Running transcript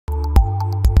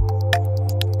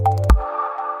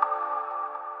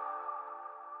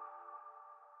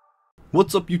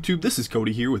What's up YouTube, this is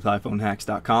Cody here with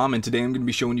iPhoneHacks.com, and today I'm going to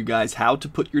be showing you guys how to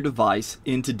put your device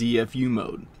into DFU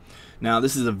mode. Now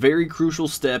this is a very crucial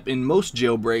step in most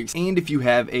jailbreaks, and if you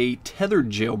have a tethered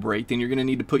jailbreak then you're going to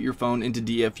need to put your phone into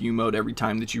DFU mode every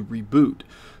time that you reboot.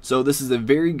 So this is a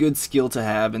very good skill to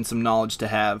have and some knowledge to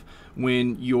have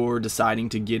when you're deciding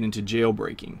to get into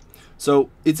jailbreaking. So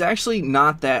it's actually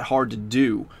not that hard to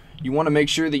do. You want to make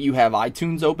sure that you have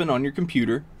iTunes open on your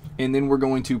computer, and then we're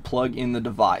going to plug in the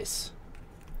device.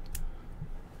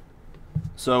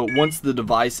 So once the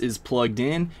device is plugged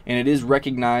in and it is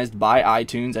recognized by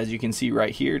iTunes, as you can see right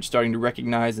here, it's starting to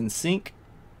recognize and sync.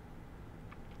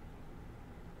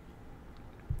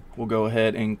 We'll go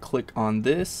ahead and click on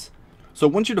this. So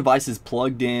once your device is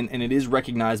plugged in and it is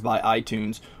recognized by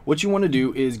iTunes, what you want to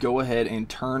do is go ahead and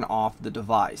turn off the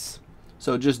device.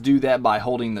 So just do that by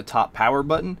holding the top power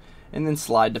button and then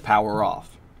slide to power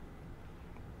off.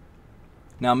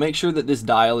 Now make sure that this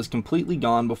dial is completely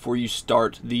gone before you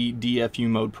start the DFU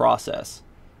mode process.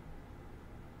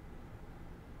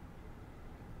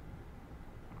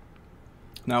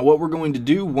 Now what we're going to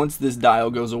do once this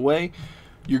dial goes away,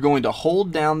 you're going to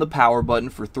hold down the power button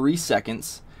for 3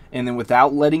 seconds, and then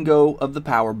without letting go of the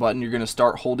power button, you're going to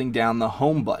start holding down the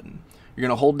home button. You're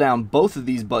going to hold down both of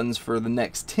these buttons for the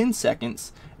next 10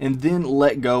 seconds and then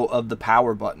let go of the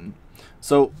power button.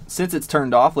 So since it's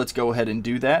turned off, let's go ahead and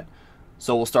do that.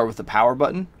 So we'll start with the power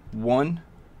button. 1,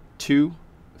 2,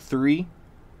 3,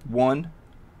 1,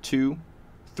 2,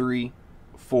 3,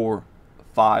 4,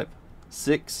 5,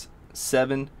 6,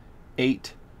 7,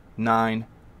 8, 9,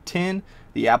 10.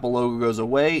 The Apple logo goes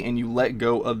away and you let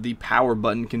go of the power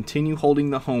button. Continue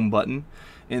holding the home button.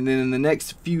 And then in the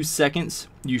next few seconds,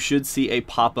 you should see a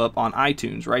pop-up on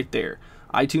iTunes right there.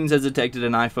 iTunes has detected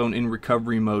an iPhone in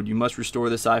recovery mode. You must restore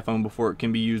this iPhone before it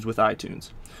can be used with iTunes.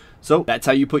 So that's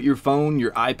how you put your phone,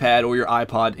 your iPad, or your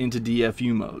iPod into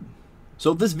DFU mode.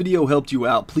 So if this video helped you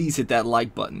out, please hit that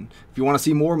like button. If you want to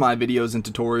see more of my videos and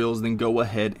tutorials, then go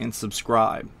ahead and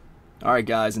subscribe. Alright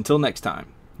guys, until next time,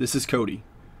 this is Cody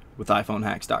with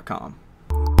iPhoneHacks.com.